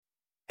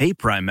Hey,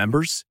 Prime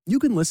members, you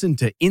can listen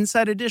to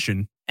Inside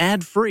Edition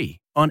ad-free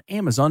on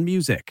Amazon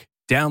Music.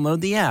 Download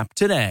the app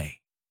today.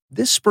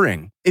 This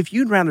spring, if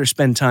you'd rather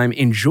spend time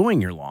enjoying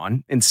your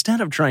lawn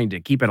instead of trying to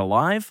keep it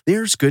alive,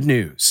 there's good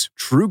news.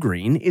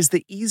 TruGreen is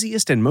the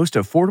easiest and most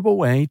affordable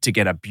way to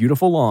get a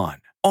beautiful lawn.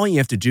 All you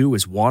have to do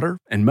is water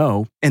and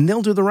mow, and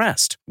they'll do the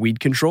rest. Weed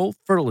control,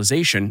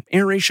 fertilization,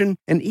 aeration,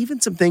 and even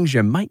some things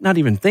you might not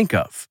even think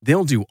of.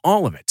 They'll do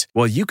all of it,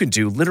 while you can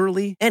do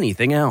literally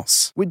anything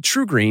else. With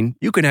TruGreen,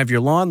 you can have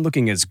your lawn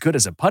looking as good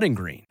as a putting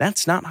green.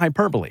 That's not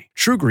hyperbole.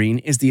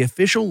 TruGreen is the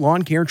official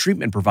lawn care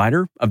treatment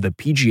provider of the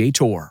PGA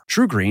Tour.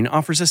 TruGreen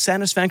offers a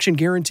satisfaction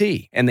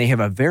guarantee, and they have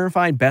a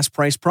verified best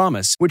price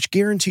promise, which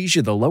guarantees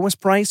you the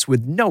lowest price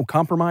with no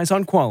compromise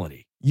on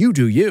quality. You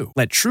do you.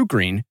 Let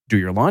TruGreen do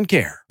your lawn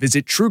care.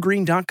 Visit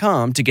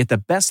TruGreen.com to get the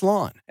best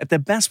lawn at the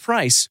best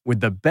price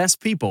with the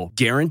best people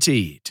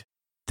guaranteed.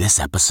 This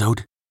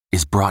episode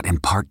is brought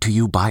in part to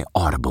you by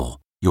Audible,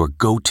 your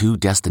go-to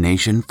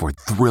destination for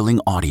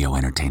thrilling audio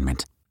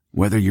entertainment.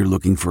 Whether you're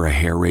looking for a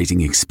hair-raising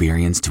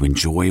experience to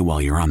enjoy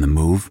while you're on the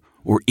move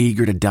or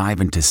eager to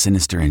dive into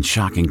sinister and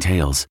shocking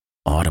tales,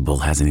 Audible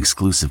has an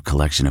exclusive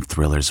collection of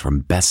thrillers from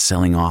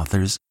best-selling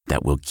authors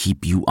that will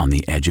keep you on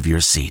the edge of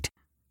your seat.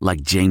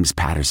 Like James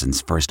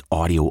Patterson's first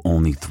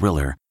audio-only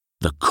thriller,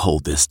 The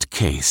Coldest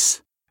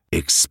Case.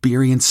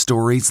 Experience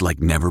stories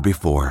like never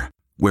before,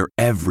 where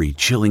every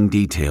chilling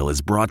detail is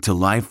brought to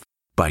life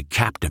by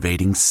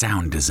captivating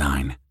sound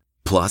design.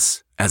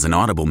 Plus, as an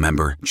Audible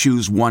member,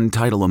 choose one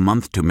title a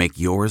month to make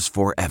yours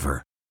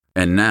forever.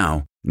 And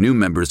now, new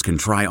members can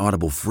try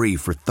Audible free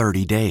for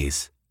 30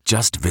 days.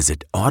 Just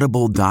visit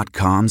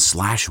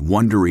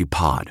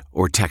audible.com/WonderyPod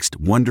or text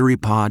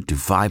WonderyPod to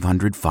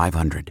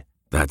 500-500.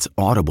 That's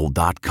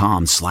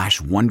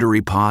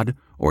audible.com/WonderyPod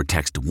or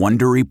text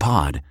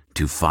WonderyPod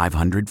to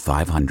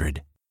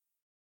 500-500.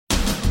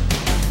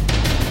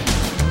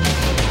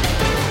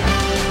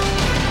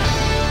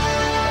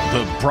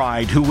 The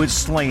bride who was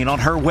slain on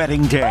her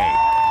wedding day.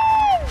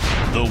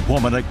 The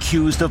woman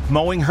accused of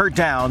mowing her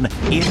down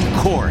in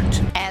court.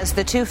 As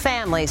the two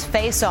families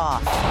face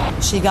off.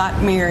 She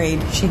got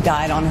married. She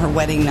died on her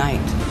wedding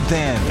night.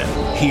 Then,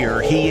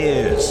 here he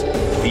is,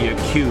 the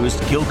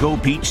accused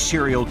Gilgo Beach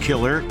serial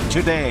killer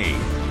today,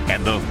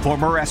 and the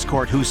former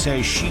escort who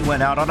says she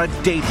went out on a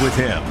date with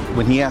him.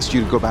 When he asked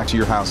you to go back to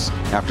your house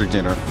after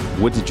dinner,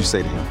 what did you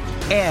say to him?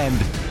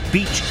 And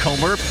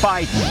Beachcomber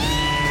Biden.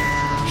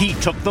 He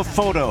took the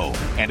photo,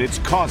 and it's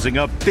causing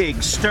a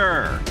big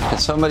stir. Did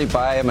somebody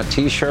buy him a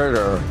t-shirt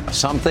or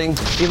something?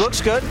 He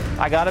looks good,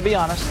 I gotta be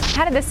honest.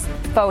 How did this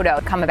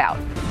photo come about?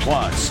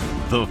 Plus,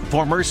 the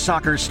former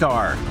soccer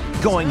star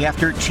going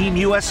after Team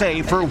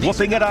USA for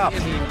whooping it up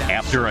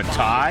after a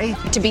tie.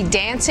 To be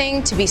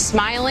dancing, to be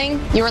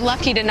smiling, you're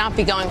lucky to not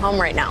be going home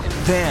right now.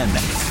 Then,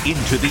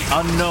 into the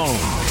unknown.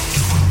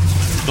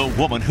 The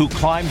woman who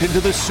climbed into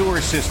the sewer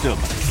system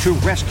to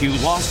rescue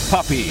lost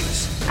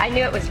puppies. I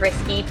knew it was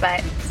risky,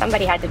 but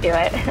somebody had to do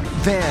it.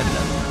 Then,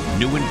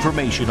 new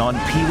information on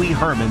Pee Wee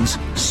Herman's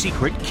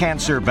secret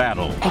cancer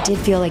battle. I did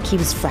feel like he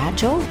was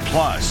fragile.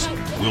 Plus,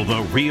 will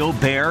the real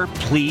bear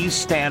please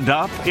stand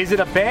up? Is it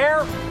a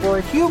bear or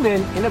a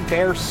human in a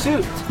bear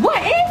suit?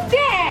 What is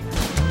that?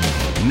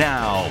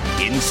 Now,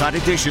 Inside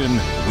Edition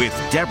with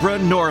Deborah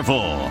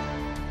Norville.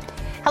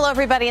 Hello,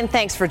 everybody, and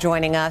thanks for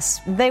joining us.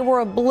 They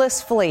were a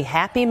blissfully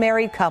happy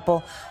married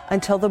couple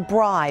until the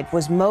bride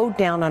was mowed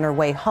down on her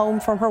way home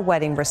from her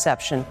wedding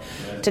reception.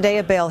 Today,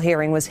 a bail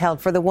hearing was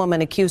held for the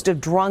woman accused of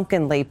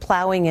drunkenly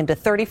plowing into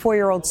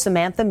 34-year-old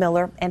Samantha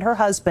Miller and her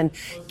husband,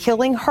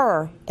 killing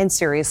her and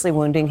seriously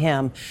wounding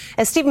him.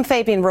 As Stephen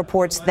Fabian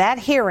reports, that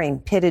hearing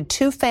pitted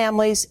two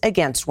families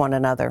against one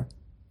another.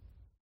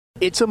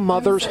 It's a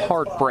mother's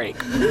heartbreak.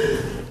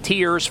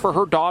 Tears for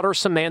her daughter,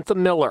 Samantha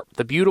Miller,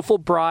 the beautiful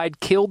bride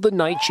killed the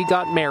night she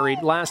got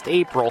married last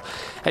April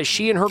as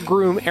she and her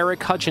groom,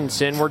 Eric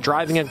Hutchinson, were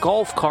driving a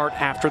golf cart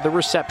after the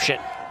reception.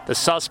 The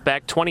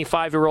suspect,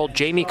 25-year-old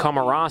Jamie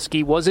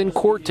Komorowski, was in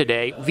court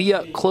today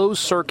via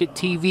closed-circuit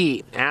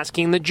TV,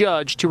 asking the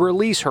judge to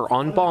release her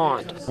on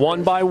bond.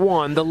 One by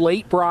one, the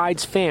late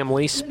bride's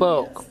family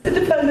spoke. The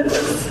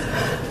defendants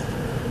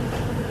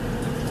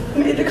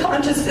made the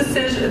conscious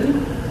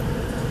decision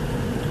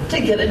to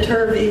get into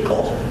her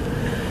vehicle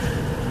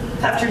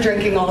after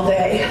drinking all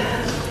day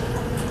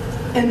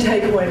and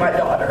take away my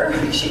daughter.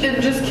 She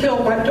didn't just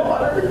kill my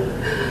daughter.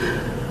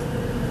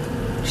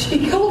 She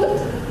killed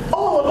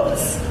all of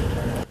us.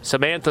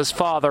 Samantha's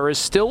father is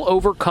still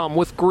overcome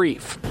with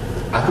grief.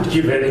 I would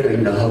give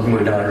anything to hug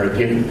my daughter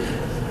again.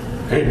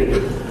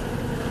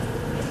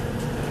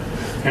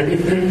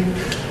 Anything.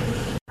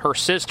 Her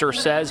sister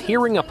says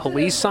hearing a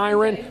police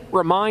siren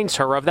reminds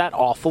her of that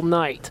awful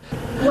night.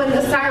 When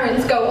the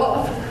sirens go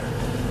off,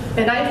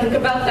 and I think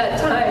about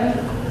that time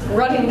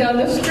running down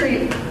the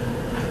street,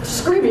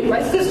 screaming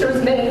my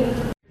sister's name.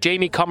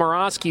 Jamie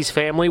Komorowski's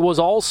family was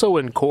also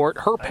in court,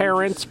 her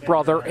parents,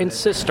 brother, and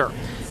sister.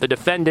 The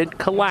defendant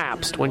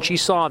collapsed when she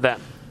saw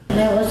them.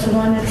 I also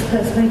want to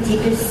express my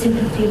deepest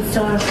sympathy and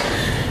sorrow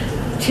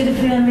to the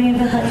family of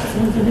the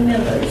Hutchinsons and the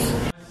Millers.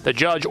 The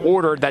judge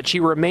ordered that she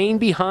remain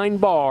behind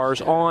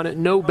bars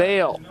on no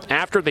bail.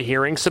 After the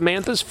hearing,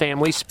 Samantha's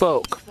family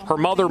spoke. Her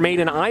mother made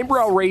an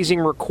eyebrow-raising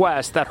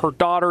request that her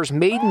daughter's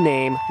maiden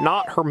name,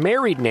 not her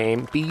married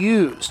name, be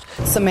used.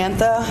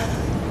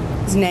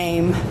 Samantha's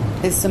name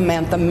is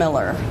Samantha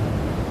Miller.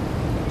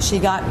 She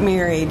got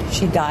married.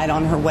 She died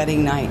on her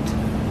wedding night.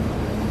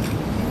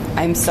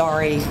 I'm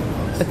sorry,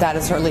 but that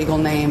is her legal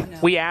name.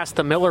 We asked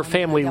the Miller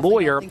family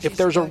lawyer if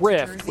there's a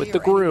rift with the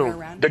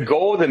groom. The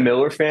goal the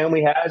Miller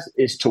family has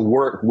is to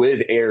work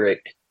with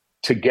Eric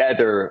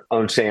together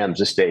on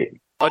Sam's estate.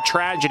 A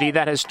tragedy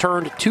that has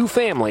turned two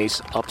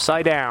families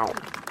upside down.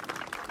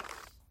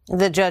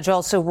 The judge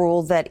also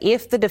ruled that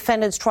if the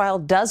defendant's trial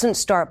doesn't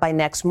start by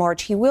next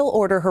March, he will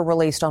order her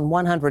released on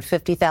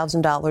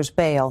 $150,000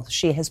 bail.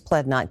 She has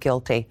pled not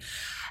guilty.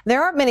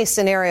 There aren't many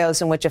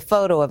scenarios in which a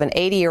photo of an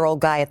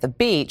 80-year-old guy at the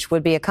beach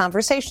would be a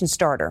conversation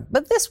starter,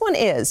 but this one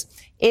is.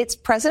 It's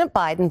President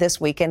Biden this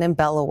weekend in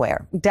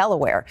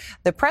Delaware.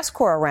 The press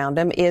corps around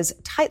him is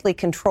tightly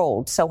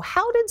controlled. So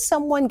how did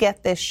someone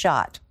get this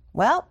shot?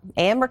 Well,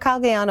 Ann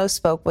Mercagliano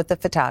spoke with the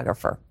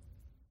photographer.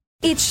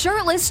 It's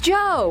Shirtless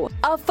Joe.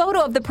 A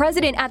photo of the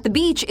president at the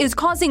beach is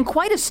causing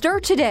quite a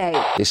stir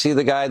today. You see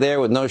the guy there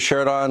with no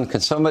shirt on?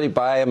 Can somebody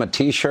buy him a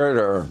T-shirt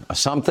or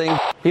something?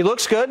 He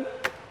looks good.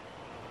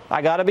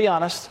 I gotta be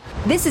honest.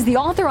 This is the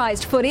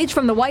authorized footage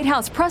from the White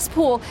House press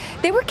pool.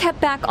 They were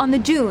kept back on the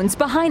dunes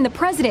behind the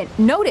president.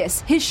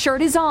 Notice his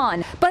shirt is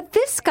on. But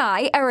this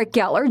guy, Eric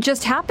Geller,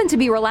 just happened to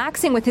be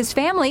relaxing with his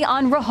family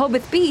on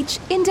Rehoboth Beach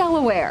in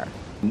Delaware.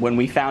 When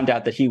we found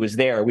out that he was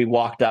there, we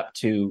walked up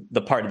to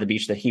the part of the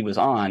beach that he was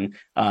on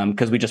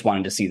because we just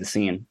wanted to see the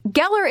scene.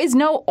 Geller is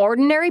no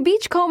ordinary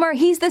beachcomber.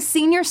 He's the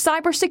senior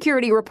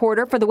cybersecurity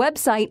reporter for the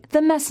website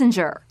The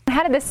Messenger.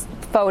 How did this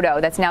photo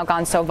that's now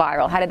gone so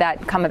viral, how did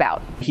that come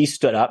about? He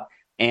stood up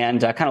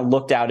and kind of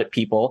looked out at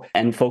people,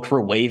 and folks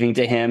were waving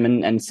to him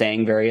and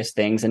saying various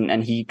things,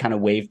 and he kind of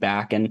waved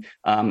back. And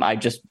I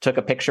just took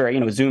a picture,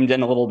 zoomed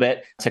in a little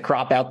bit to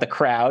crop out the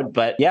crowd.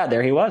 But yeah,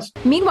 there he was.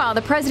 Meanwhile,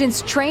 the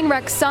president's train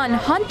wreck son,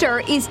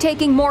 Hunter, is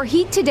taking more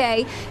heat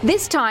today,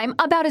 this time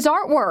about his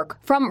artwork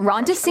from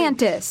Ron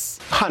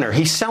DeSantis. Hunter,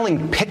 he's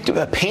selling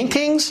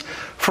paintings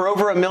for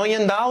over $1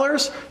 million.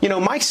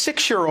 My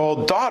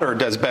 6-year-old daughter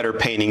does better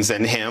paintings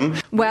than him.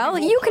 Well,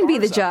 you can be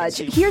the judge.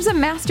 Here's a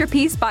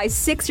masterpiece by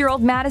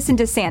 6-year-old Madison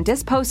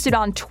DeSantis, posted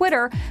on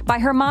Twitter by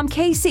her mom,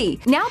 Casey.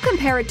 Now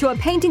compare it to a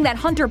painting that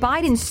Hunter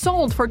Biden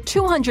sold for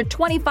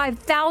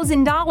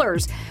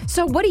 $225,000.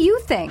 So what do you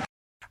think?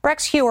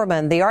 Rex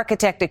Heuermann, the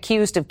architect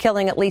accused of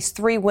killing at least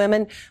 3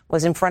 women,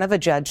 was in front of a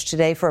judge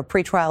today for a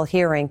pretrial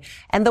hearing.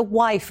 And the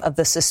wife of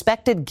the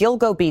suspected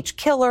Gilgo Beach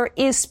killer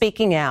is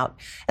speaking out.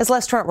 As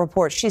Les Trent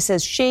reports, she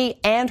says she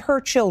and her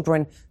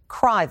children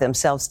cry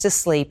themselves to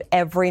sleep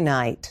every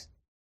night.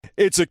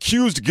 It's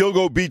accused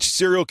Gilgo Beach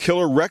serial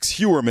killer Rex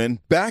Heuermann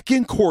back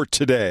in court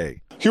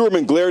today.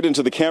 Heuermann glared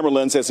into the camera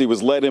lens as he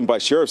was led in by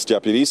sheriff's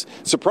deputies.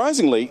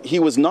 Surprisingly, he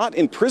was not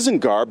in prison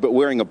garb, but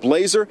wearing a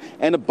blazer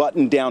and a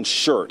button-down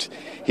shirt.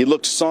 He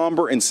looked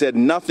somber and said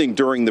nothing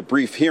during the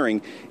brief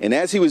hearing. And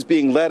as he was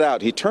being led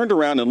out, he turned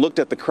around and looked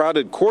at the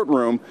crowded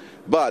courtroom,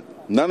 but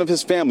none of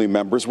his family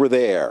members were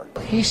there.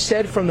 He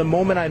said from the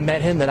moment I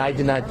met him that I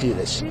did not do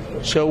this.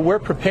 So we're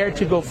prepared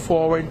to go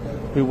forward.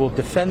 We will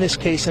defend this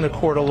case in a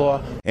court of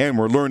law. And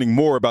we're learning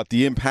more about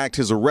the impact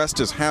his arrest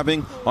is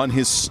having on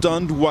his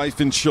stunned wife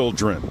and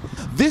children.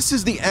 This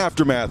is the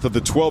aftermath of the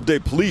 12-day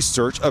police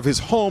search of his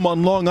home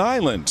on Long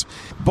Island.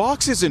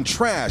 Boxes and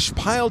trash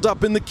piled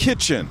up in the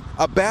kitchen.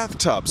 A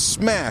bathtub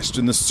smashed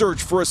in the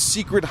search for a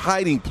secret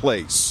hiding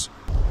place.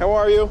 How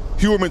are you?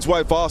 Heuermann's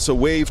wife also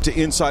waved to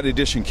Inside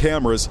Edition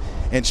cameras,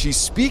 and she's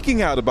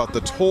speaking out about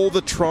the toll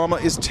the trauma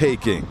is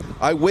taking.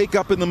 I wake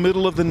up in the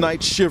middle of the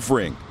night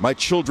shivering. My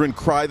children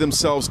cry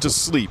themselves to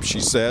sleep, she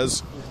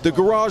says. The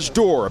garage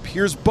door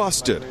appears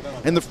busted,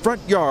 and the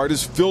front yard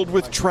is filled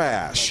with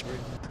trash.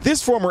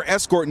 This former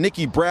escort,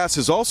 Nikki Brass,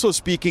 is also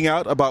speaking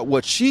out about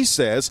what she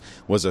says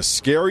was a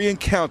scary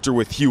encounter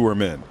with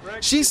Heuermann.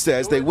 She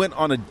says they went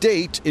on a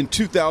date in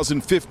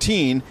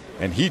 2015,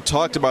 and he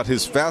talked about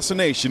his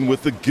fascination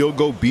with the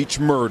Gilgo Beach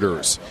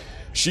murders.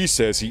 She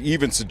says he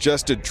even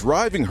suggested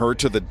driving her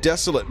to the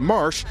desolate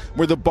marsh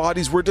where the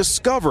bodies were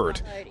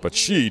discovered, but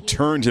she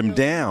turned him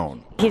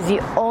down. He's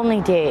the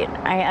only date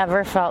I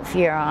ever felt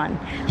fear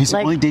on. He's the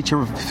only date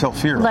you ever felt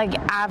fear on? Like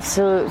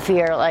absolute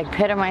fear, like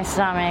pit in my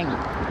stomach,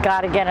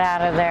 gotta get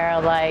out of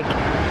there, like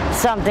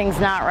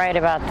something's not right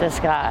about this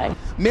guy.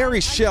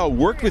 Mary Schell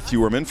worked with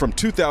Heuermann from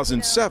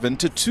 2007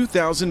 to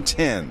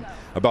 2010.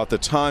 About the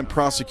time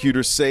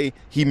prosecutors say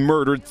he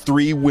murdered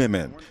 3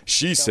 women.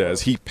 She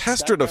says he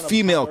pestered a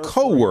female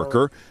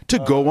co-worker to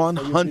go on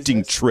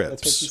hunting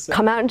trips.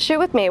 Come out and shoot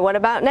with me. What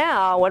about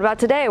now? What about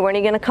today? When are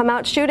you going to come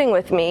out shooting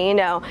with me?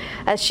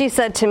 As she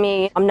said to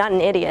me, I'm not an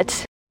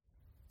idiot.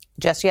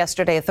 Just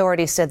yesterday,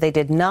 authorities said they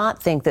did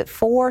not think that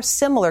 4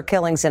 similar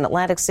killings in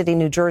Atlantic City,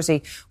 New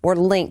Jersey were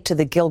linked to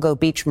the Gilgo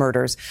Beach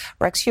murders.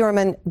 Rex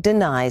Heuermann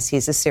denies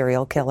he's a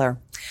serial killer.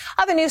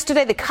 Other news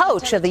today, the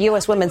coach of the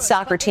U.S. women's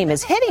soccer team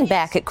is hitting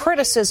back at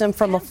criticism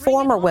from a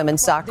former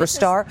women's soccer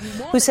star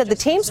who said the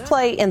team's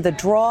play in the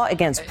draw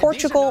against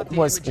Portugal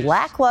was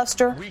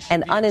lackluster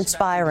and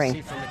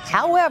uninspiring.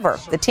 However,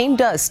 the team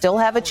does still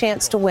have a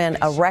chance to win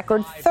a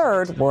record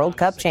 3rd World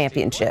Cup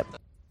championship.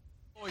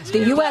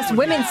 The U.S.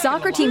 women's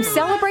soccer team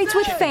celebrates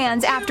with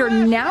fans after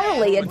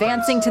narrowly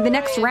advancing to the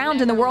next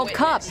round in the World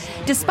Cup,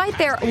 despite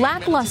their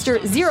lackluster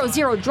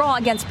 0-0 draw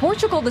against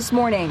Portugal this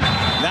morning.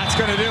 That's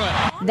going to do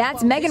it.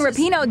 That's Megan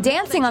Rapinoe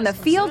dancing on the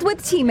field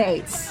with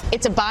teammates.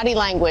 It's a body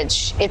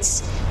language.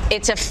 It's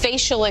a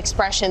facial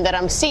expression that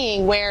I'm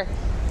seeing where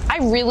I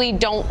really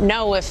don't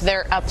know if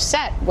they're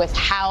upset with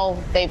how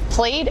they've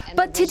played.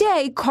 But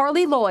today,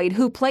 Carly Lloyd,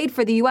 who played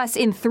for the U.S.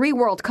 in 3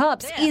 World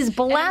Cups, is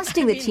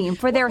blasting the team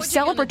for their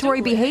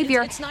celebratory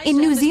behavior in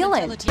New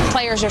Zealand.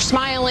 Players are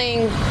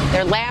smiling,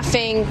 they're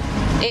laughing.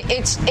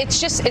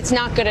 It's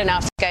not good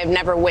enough. I've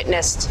never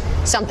witnessed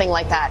something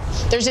like that.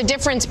 There's a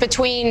difference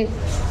between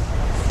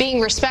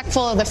being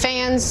respectful of the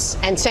fans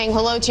and saying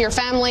hello to your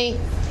family,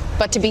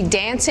 but to be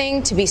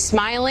dancing, to be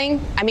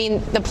smiling. I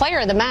mean, the player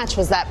of the match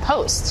was that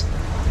post.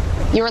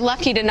 You're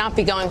lucky to not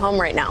be going home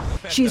right now.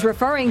 She's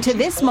referring to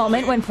this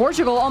moment when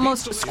Portugal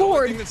almost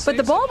scored, but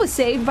the ball was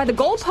saved by the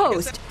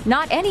goalpost,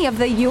 not any of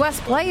the U.S.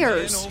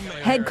 players.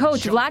 Head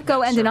coach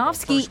Vlatko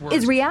Andonovski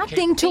is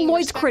reacting to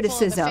Lloyd's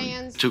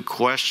criticism. To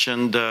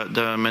question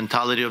the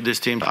mentality of this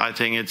team, I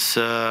think it's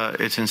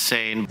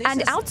insane.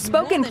 And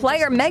outspoken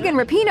player Megan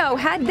Rapinoe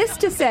had this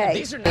to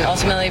say.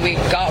 Ultimately, we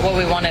got what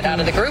we wanted out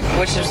of the group,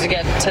 which was to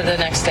get to the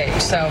next stage.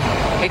 So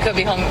we could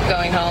be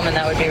going home, and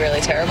that would be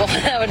really terrible.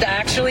 That would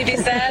actually be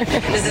sad.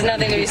 This is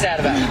nothing to be sad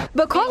about.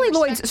 But Carly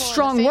Lloyd's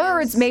strong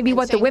words may be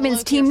what the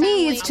women's team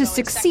needs to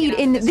succeed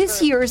in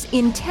this year's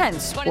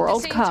intense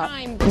World Cup.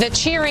 The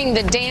cheering,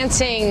 the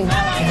dancing,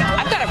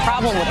 I've got a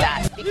problem with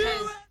that.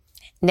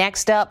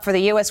 Next up for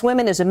the U.S.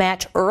 women is a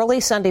match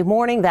early Sunday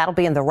morning. That'll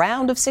be in the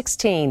round of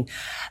 16.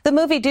 The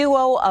movie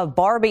duo of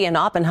Barbie and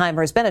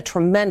Oppenheimer has been a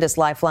tremendous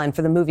lifeline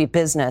for the movie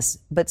business.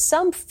 But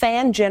some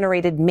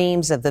fan-generated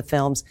memes of the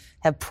films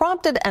have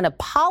prompted an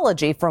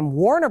apology from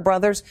Warner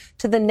Brothers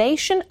to the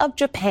nation of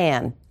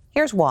Japan.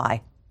 Here's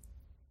why.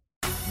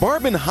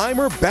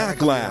 Barbenheimer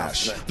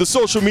backlash. The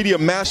social media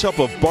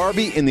mashup of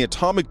Barbie and the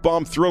atomic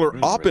bomb thriller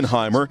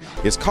Oppenheimer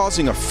is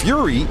causing a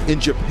fury in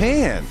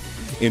Japan.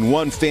 In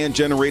one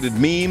fan-generated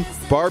meme,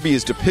 Barbie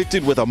is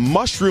depicted with a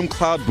mushroom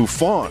cloud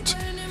bouffant.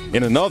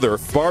 In another,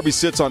 Barbie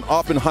sits on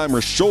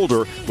Oppenheimer's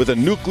shoulder with a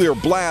nuclear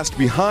blast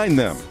behind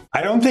them.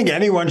 I don't think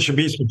anyone should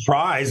be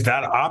surprised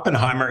that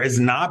Oppenheimer is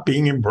not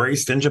being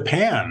embraced in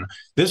Japan.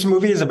 This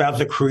movie is about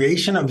the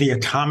creation of the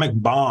atomic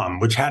bomb,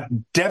 which had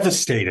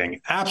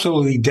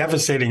absolutely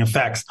devastating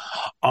effects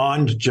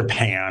on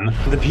Japan.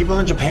 The people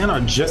in Japan are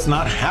just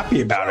not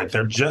happy about it.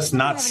 They're just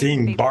not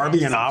seeing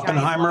Barbie and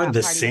Oppenheimer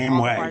the same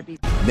way.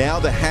 Now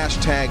the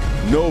hashtag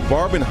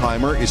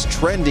 #NoBarbenheimer is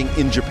trending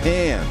in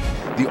Japan,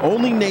 the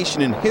only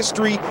nation in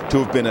history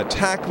to have been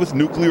attacked with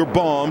nuclear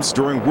bombs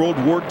during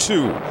World War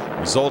II,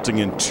 resulting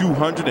in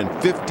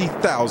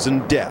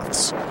 250,000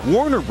 deaths.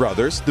 Warner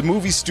Brothers, the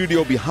movie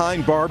studio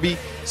behind Barbie,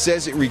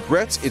 says it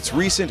regrets its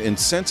recent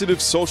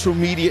insensitive social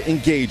media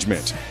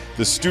engagement.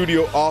 The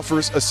studio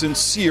offers a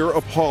sincere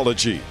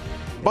apology.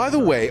 By the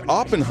way,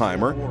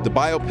 Oppenheimer, the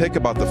biopic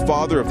about the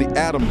father of the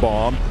atom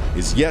bomb,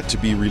 is yet to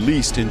be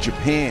released in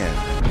Japan.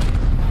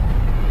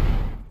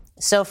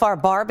 So far,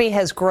 Barbie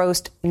has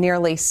grossed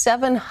nearly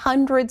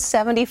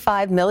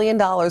 $775 million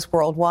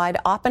worldwide.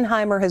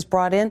 Oppenheimer has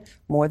brought in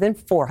more than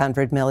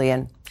 $400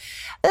 million.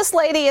 This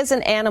lady is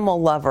an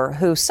animal lover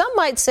who some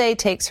might say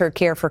takes her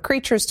care for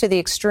creatures to the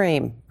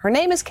extreme. Her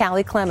name is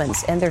Callie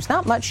Clemens, and there's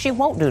not much she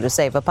won't do to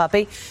save a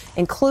puppy,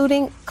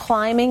 including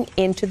climbing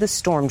into the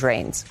storm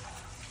drains.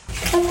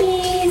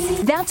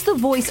 Puppies. That's the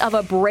voice of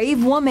a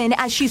brave woman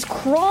as she's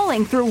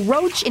crawling through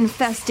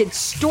roach-infested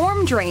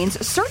storm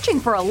drains,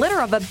 searching for a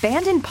litter of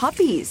abandoned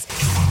puppies.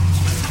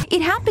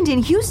 It happened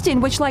in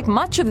Houston, which, like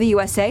much of the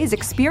USA, is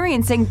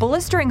experiencing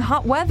blistering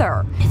hot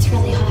weather. It's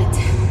really hot.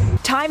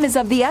 Time is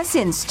of the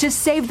essence to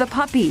save the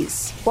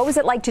puppies. What was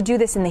it like to do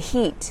this in the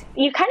heat?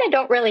 You kind of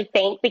don't really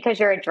think because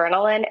your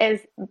adrenaline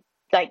is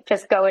like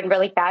just going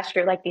really fast.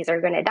 You're like, these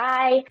are going to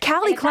die.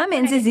 Callie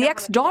Clemens is the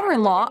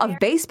ex-daughter-in-law of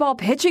baseball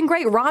pitching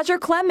great Roger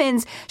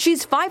Clemens.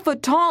 She's 5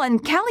 foot tall,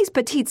 and Callie's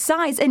petite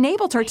size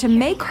enabled her to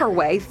make her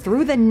way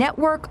through the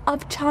network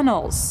of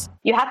tunnels.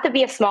 You have to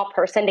be a small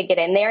person to get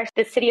in there.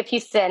 The city of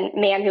Houston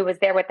man who was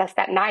there with us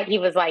that night, he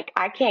was like,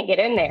 I can't get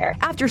in there.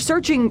 After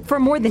searching for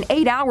more than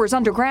 8 hours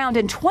underground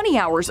and 20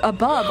 hours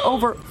above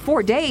over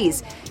 4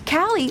 days,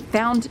 Callie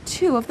found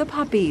 2 of the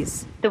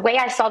puppies. The way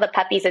I saw the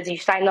puppies is you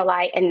shine the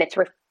light and the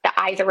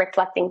eyes are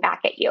reflecting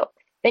back at you.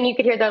 Then you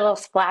could hear their little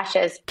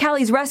splashes.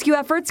 Callie's rescue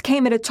efforts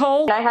came at a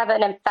toll. I have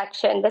an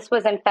infection. This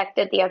was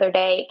infected the other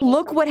day.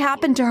 Look what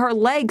happened to her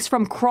legs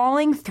from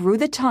crawling through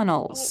the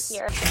tunnels.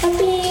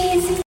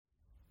 Puppies.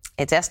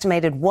 It's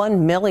estimated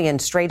 1 million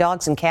stray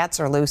dogs and cats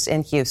are loose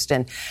in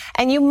Houston.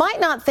 And you might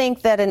not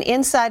think that an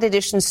Inside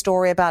Edition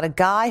story about a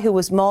guy who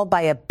was mauled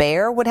by a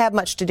bear would have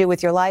much to do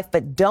with your life,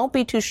 but don't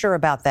be too sure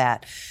about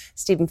that.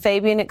 Stephen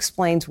Fabian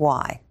explains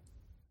why.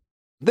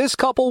 This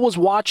couple was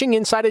watching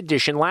Inside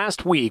Edition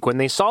last week when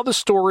they saw the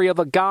story of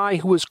a guy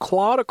who was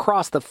clawed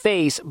across the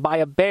face by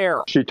a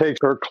bear. She takes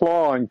her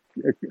claw and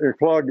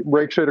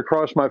rakes it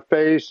across my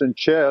face and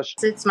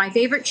chest. It's my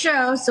favorite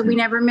show, so we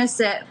never miss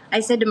it.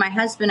 I said to my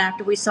husband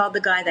after we saw the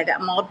guy that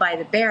got mauled by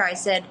the bear, I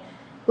said,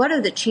 what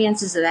are the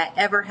chances of that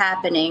ever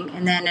happening?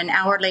 And then an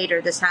hour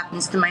later, this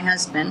happens to my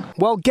husband.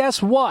 Well,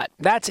 guess what?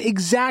 That's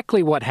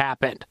exactly what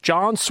happened.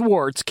 John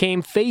Swartz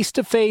came face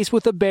to face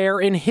with a bear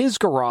in his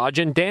garage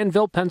in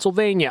Danville,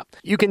 Pennsylvania.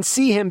 You can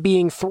see him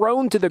being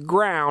thrown to the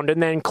ground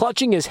and then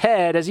clutching his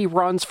head as he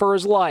runs for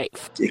his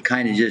life. It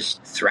kind of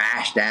just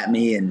thrashed at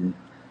me and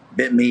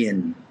bit me,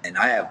 and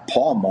I have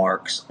paw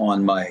marks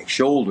on my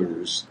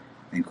shoulders.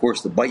 And, of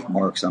course, the bite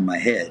marks on my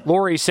head.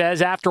 Lori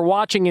says after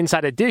watching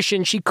Inside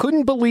Edition, she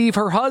couldn't believe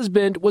her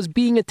husband was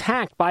being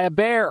attacked by a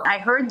bear. I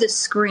heard the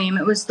scream.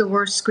 It was the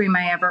worst scream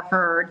I ever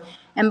heard.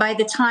 And by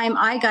the time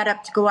I got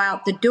up to go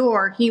out the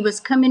door, he was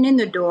coming in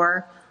the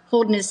door,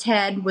 holding his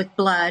head with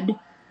blood.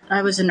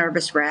 I was a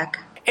nervous wreck.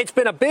 It's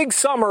been a big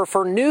summer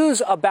for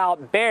news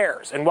about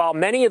bears. And while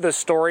many of the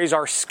stories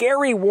are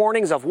scary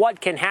warnings of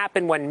what can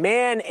happen when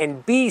man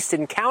and beast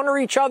encounter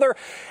each other,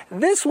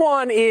 this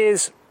one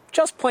is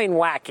just plain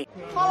wacky.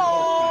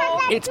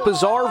 It's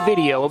bizarre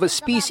video of a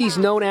species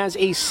known as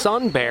a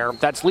sun bear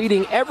that's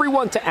leading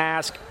everyone to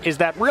ask, is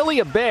that really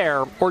a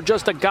bear or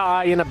just a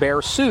guy in a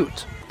bear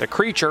suit? The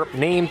creature,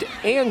 named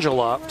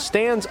Angela,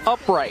 stands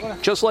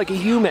upright, just like a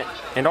human.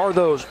 And are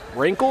those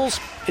wrinkles?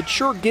 It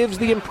sure gives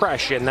the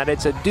impression that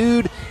it's a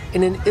dude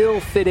in an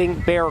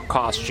ill-fitting bear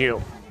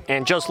costume.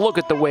 And just look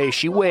at the way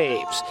she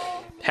waves.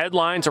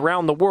 Headlines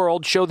around the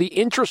world show the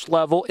interest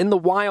level in the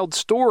wild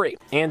story,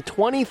 and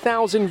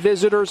 20,000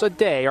 visitors a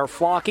day are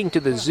flocking to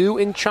the zoo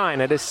in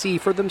China to see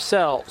for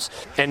themselves.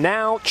 And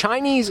now,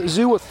 Chinese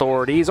zoo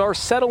authorities are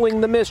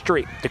settling the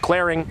mystery,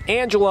 declaring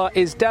Angela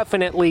is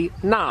definitely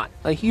not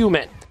a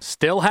human.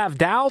 Still have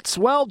doubts?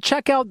 Well,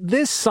 check out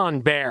this sun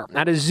bear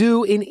at a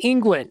zoo in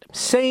England.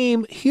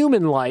 Same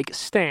human-like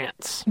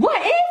stance.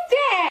 What is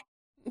that?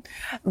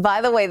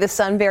 By the way, the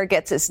sun bear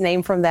gets its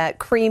name from that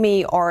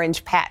creamy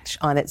orange patch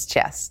on its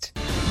chest.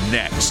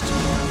 Next,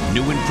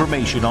 new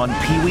information on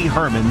Pee Wee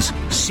Herman's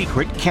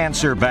secret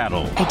cancer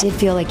battle. I did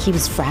feel like he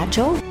was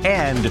fragile.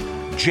 And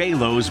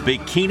J-Lo's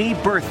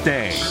bikini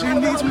birthday. She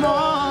needs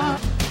more.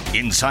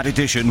 Inside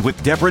Edition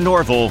with Deborah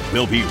Norville.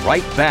 We'll be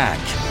right back.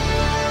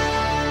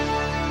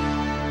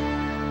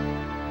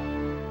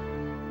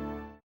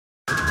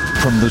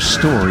 From the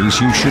stories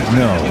you should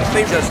know.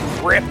 They just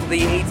ripped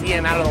the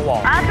ATM out of the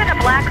wall. Up in a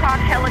Black Hawk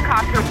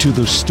helicopter. To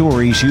the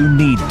stories you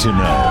need to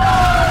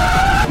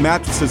know.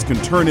 Mattresses can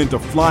turn into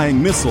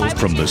flying missiles.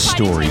 From the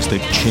stories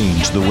that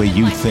change the way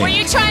you think. Were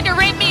you trying to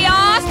rip me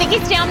off? I think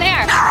it's down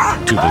there.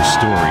 To the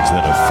stories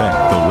that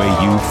affect the way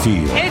you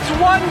feel. It's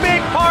one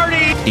big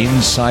party.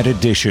 Inside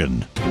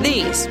Edition.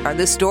 These are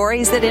the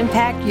stories that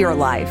impact your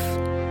life.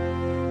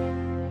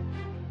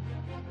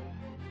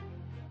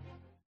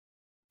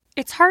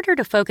 It's harder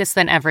to focus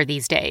than ever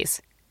these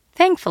days.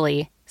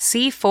 Thankfully,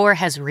 C4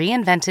 has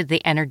reinvented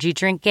the energy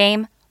drink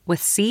game with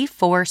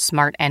C4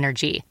 Smart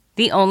Energy,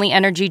 the only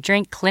energy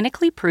drink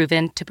clinically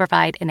proven to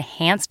provide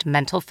enhanced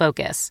mental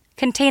focus,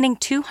 containing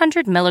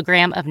 200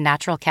 milligrams of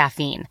natural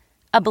caffeine,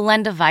 a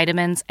blend of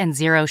vitamins, and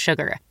zero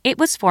sugar. It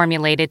was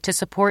formulated to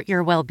support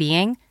your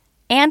well-being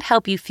and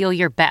help you feel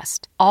your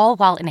best, all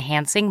while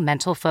enhancing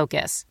mental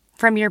focus.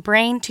 From your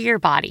brain to your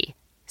body,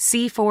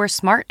 C4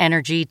 Smart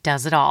Energy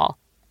does it all.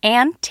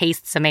 And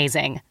tastes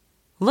amazing.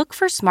 Look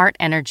for Smart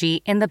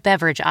Energy in the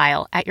beverage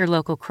aisle at your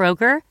local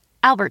Kroger,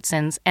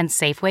 Albertsons, and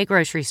Safeway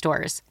grocery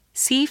stores.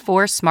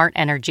 C4 Smart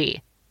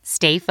Energy.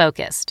 Stay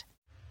focused.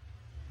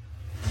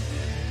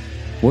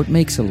 What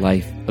makes a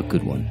life a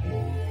good one?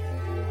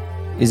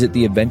 Is it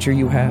the adventure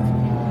you have?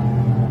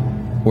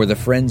 Or the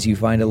friends you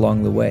find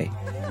along the way?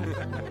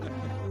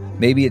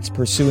 Maybe it's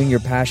pursuing your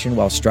passion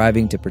while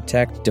striving to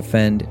protect,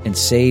 defend, and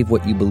save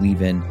what you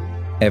believe in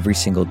every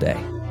single day.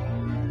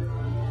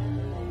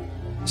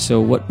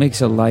 So what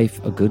makes a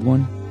life a good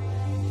one?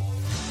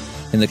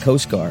 In the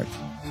Coast Guard,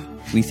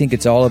 we think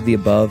it's all of the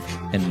above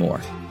and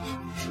more.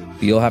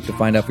 But you'll have to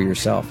find out for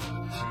yourself.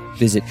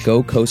 Visit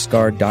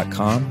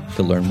gocoastguard.com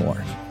to learn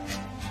more.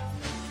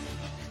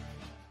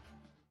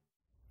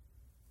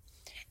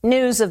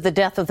 News of the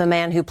death of the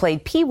man who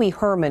played Pee Wee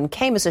Herman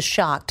came as a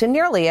shock to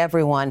nearly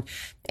everyone.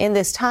 In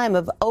this time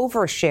of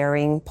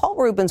oversharing, Paul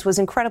Reubens was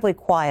incredibly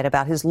quiet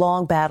about his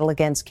long battle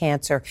against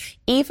cancer,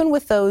 even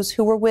with those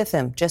who were with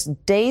him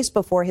just days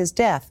before his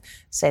death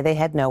say they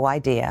had no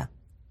idea.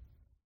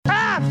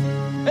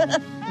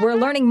 we're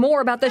learning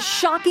more about the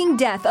shocking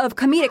death of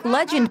comedic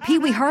legend Pee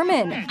Wee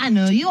Herman. I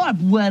know you are,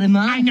 but what am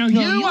I? I know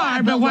you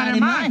are, but what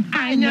am I?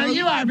 I know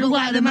you are, but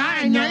what am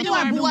I? I know you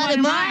are, but what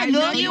am I? I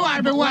know you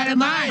are, but what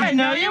am I? I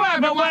know you are,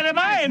 but what am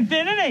I?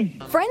 Infinity.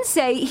 Friends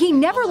say he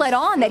never let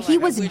on that he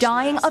was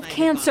dying of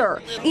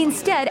cancer.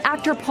 Instead,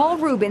 actor Paul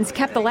Reubens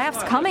kept the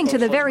laughs coming to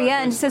the very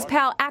end, says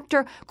pal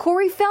actor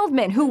Corey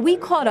Feldman, who we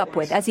caught up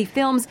with as he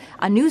films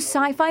a new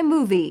sci-fi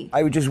movie.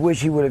 I would just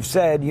wish he would have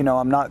said,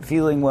 I'm not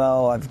feeling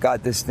well, I've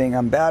got this thing,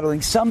 I'm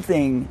battling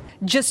something.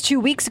 Just 2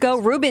 weeks ago,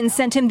 Reubens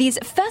sent him these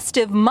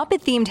festive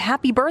Muppet-themed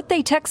happy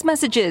birthday text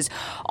messages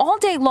all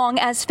day long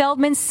as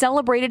Feldman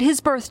celebrated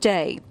his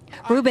birthday.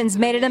 Reubens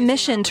made it a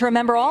mission to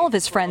remember all of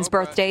his friends'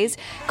 birthdays.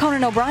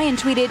 Conan O'Brien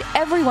tweeted,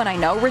 "Everyone I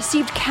know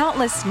received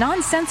countless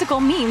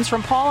nonsensical memes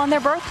from Paul on their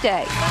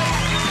birthday."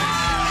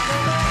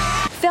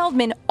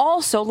 Feldman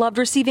also loved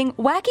receiving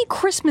wacky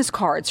Christmas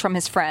cards from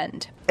his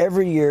friend.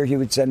 Every year he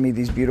would send me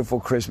these beautiful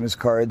Christmas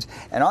cards,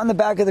 and on the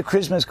back of the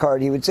Christmas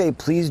card he would say,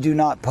 "Please do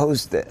not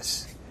post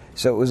this."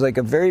 So it was like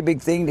a very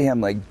big thing to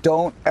him, like,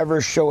 don't ever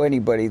show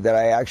anybody that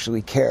I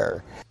actually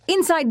care.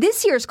 Inside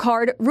this year's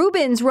card,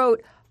 Reubens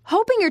wrote,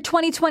 "Hoping your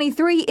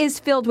 2023 is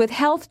filled with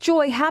health,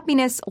 joy,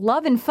 happiness,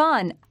 love, and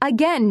fun."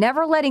 Again,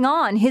 never letting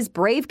on his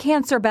brave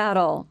cancer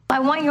battle. I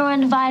want your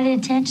undivided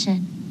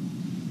attention.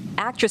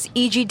 Actress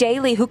E.G.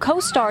 Daily, who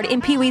co-starred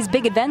in Pee-wee's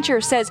Big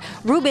Adventure, says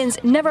Reubens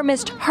never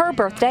missed her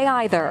birthday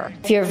either.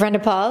 If you're a friend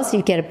of Paul's,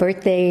 you get a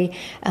birthday,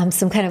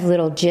 some kind of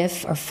little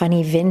GIF or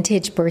funny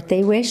vintage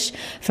birthday wish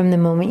from the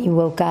moment you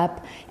woke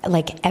up,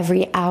 like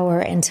every hour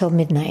until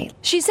midnight.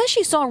 She says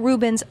she saw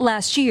Reubens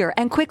last year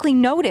and quickly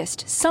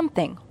noticed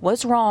something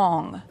was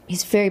wrong.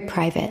 He's very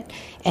private,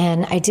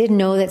 and I did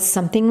know that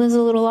something was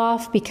a little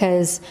off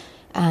because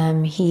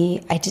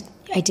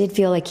I did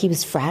feel like he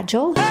was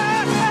fragile.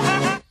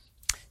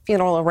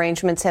 Funeral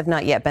arrangements have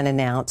not yet been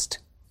announced.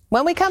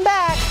 When we come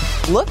back,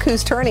 look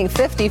who's turning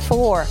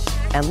 54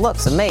 and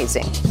looks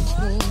amazing.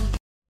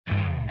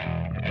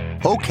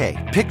 Okay,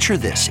 picture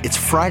this. It's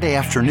Friday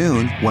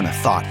afternoon when a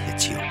thought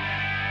hits you.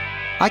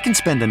 I can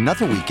spend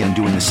another weekend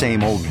doing the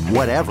same old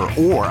whatever,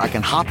 or I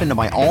can hop into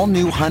my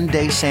all-new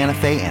Hyundai Santa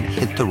Fe and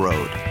hit the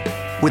road.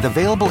 With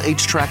available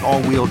H-Track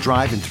all-wheel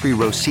drive and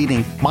 3-row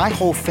seating, my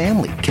whole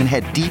family can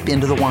head deep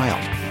into the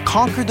wild.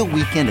 Conquer the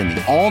weekend in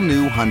the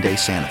all-new Hyundai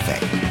Santa Fe.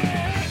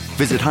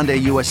 Visit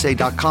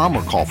HyundaiUSA.com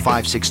or call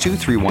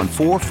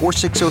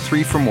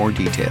 562-314-4603 for more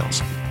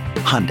details.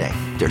 Hyundai,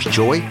 there's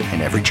joy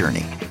in every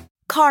journey.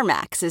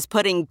 CarMax is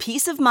putting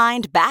peace of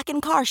mind back in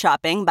car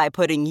shopping by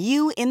putting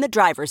you in the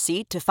driver's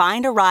seat to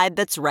find a ride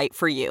that's right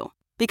for you.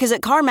 Because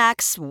at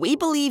CarMax, we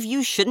believe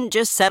you shouldn't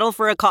just settle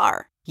for a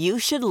car. You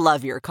should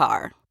love your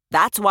car.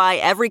 That's why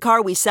every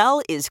car we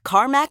sell is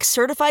CarMax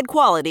certified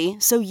quality,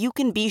 so you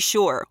can be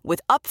sure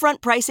with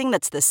upfront pricing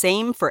that's the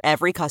same for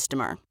every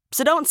customer.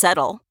 So don't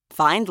settle.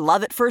 Find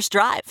love at first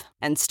drive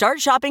and start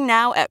shopping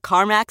now at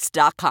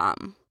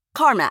CarMax.com.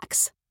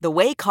 CarMax, the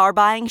way car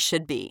buying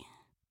should be.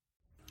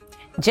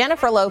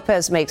 Jennifer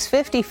Lopez makes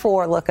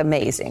 54 look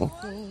amazing.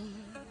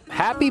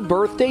 Happy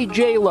birthday,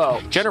 J-Lo.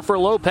 Jennifer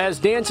Lopez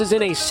dances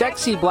in a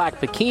sexy black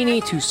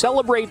bikini to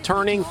celebrate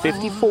turning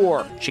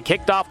 54. She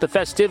kicked off the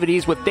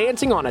festivities with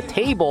dancing on a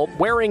table,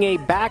 wearing a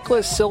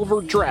backless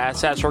silver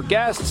dress as her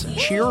guests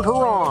cheered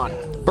her on.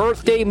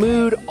 Birthday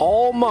mood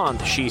all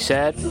month, she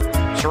said.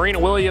 Serena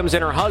Williams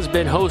and her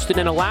husband hosted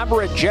an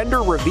elaborate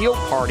gender reveal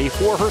party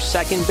for her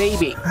second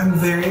baby. I'm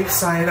very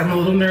excited. I'm a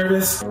little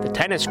nervous. The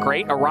tennis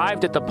great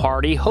arrived at the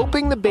party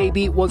hoping the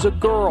baby was a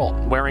girl,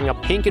 wearing a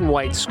pink and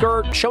white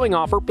skirt, showing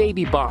off her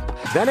baby bump.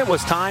 Then it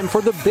was time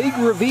for the big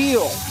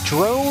reveal.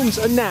 Drones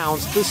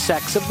announced the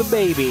sex of the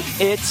baby.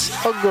 It's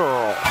a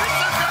girl.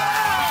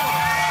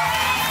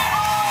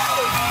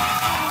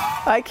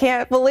 I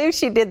can't believe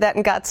she did that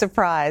and got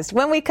surprised.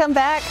 When we come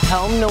back,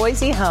 home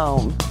noisy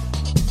home.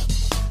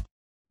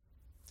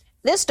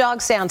 This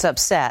dog sounds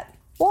upset.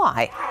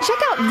 Why? Check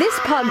out this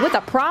pug with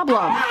a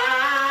problem.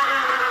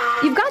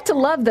 You've got to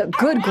love the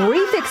good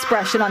grief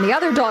expression on the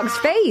other dog's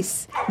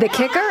face. The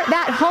kicker,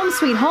 that home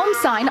sweet home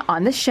sign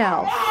on the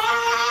shelf.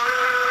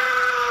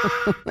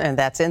 And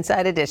that's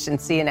Inside Edition.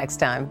 See you next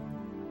time.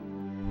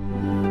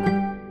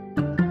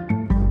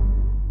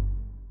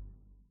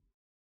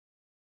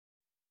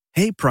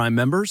 Hey, Prime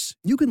members,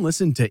 you can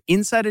listen to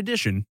Inside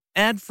Edition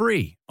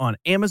ad-free on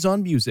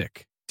Amazon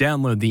Music.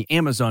 Download the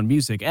Amazon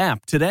Music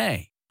app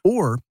today.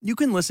 Or you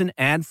can listen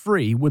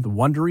ad-free with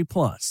Wondery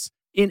Plus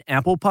in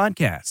Apple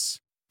Podcasts.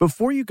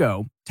 Before you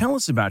go, tell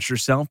us about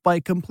yourself by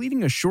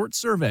completing a short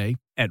survey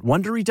at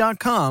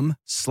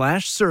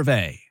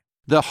Wondery.com/survey.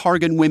 The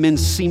Hargan women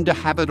seem to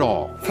have it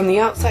all. From the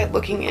outside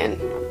looking in,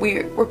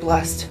 we were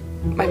blessed.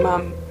 My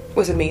mom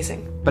was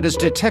amazing. But as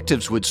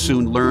detectives would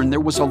soon learn, there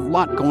was a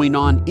lot going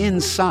on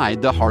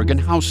inside the Hargan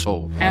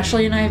household.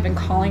 Ashley and I have been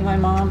calling my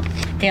mom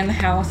and the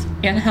house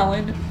and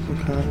Helen.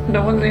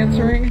 No one's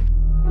answering.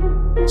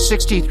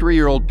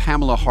 63-year-old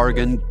Pamela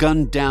Hargan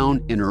gunned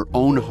down in her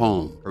own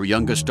home. Her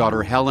youngest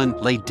daughter, Helen,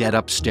 lay dead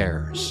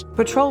upstairs.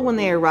 Patrol, when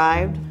they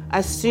arrived,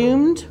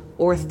 assumed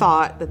or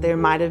thought that there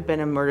might have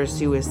been a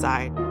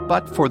murder-suicide.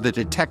 But for the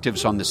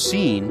detectives on the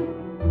scene,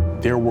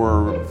 there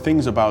were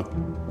things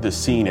about the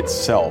scene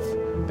itself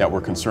that were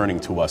concerning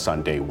to us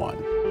on day one.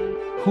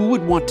 Who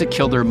would want to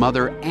kill their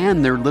mother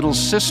and their little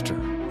sister?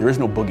 There is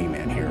no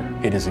boogeyman here.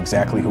 It is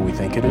exactly who we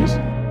think it is.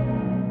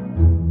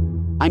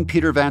 I'm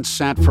Peter Van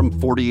Sant from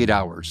 48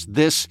 Hours.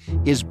 This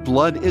is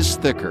Blood is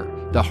Thicker,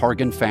 the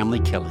Hargan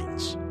Family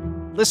Killings.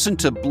 Listen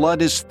to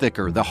Blood is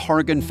Thicker, the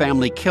Hargan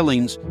Family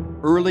Killings,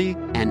 early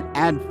and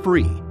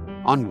ad-free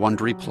on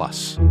Wondery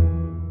Plus.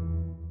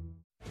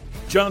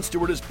 Jon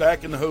Stewart is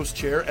back in the host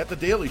chair at The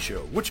Daily Show,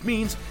 which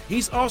means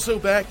he's also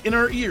back in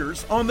our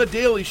ears on The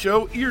Daily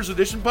Show Ears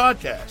Edition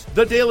podcast.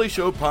 The Daily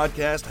Show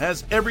podcast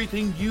has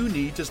everything you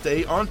need to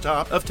stay on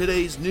top of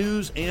today's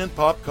news and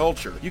pop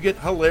culture. You get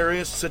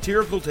hilarious,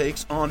 satirical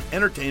takes on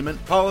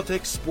entertainment,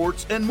 politics,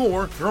 sports, and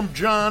more from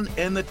Jon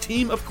and the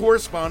team of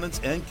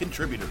correspondents and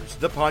contributors.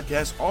 The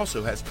podcast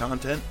also has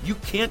content you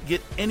can't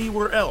get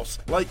anywhere else,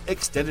 like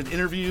extended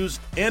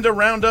interviews and a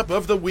roundup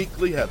of the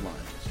weekly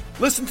headlines.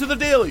 Listen to The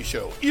Daily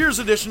Show, Ears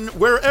Edition,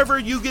 wherever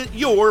you get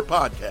your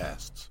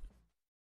podcasts.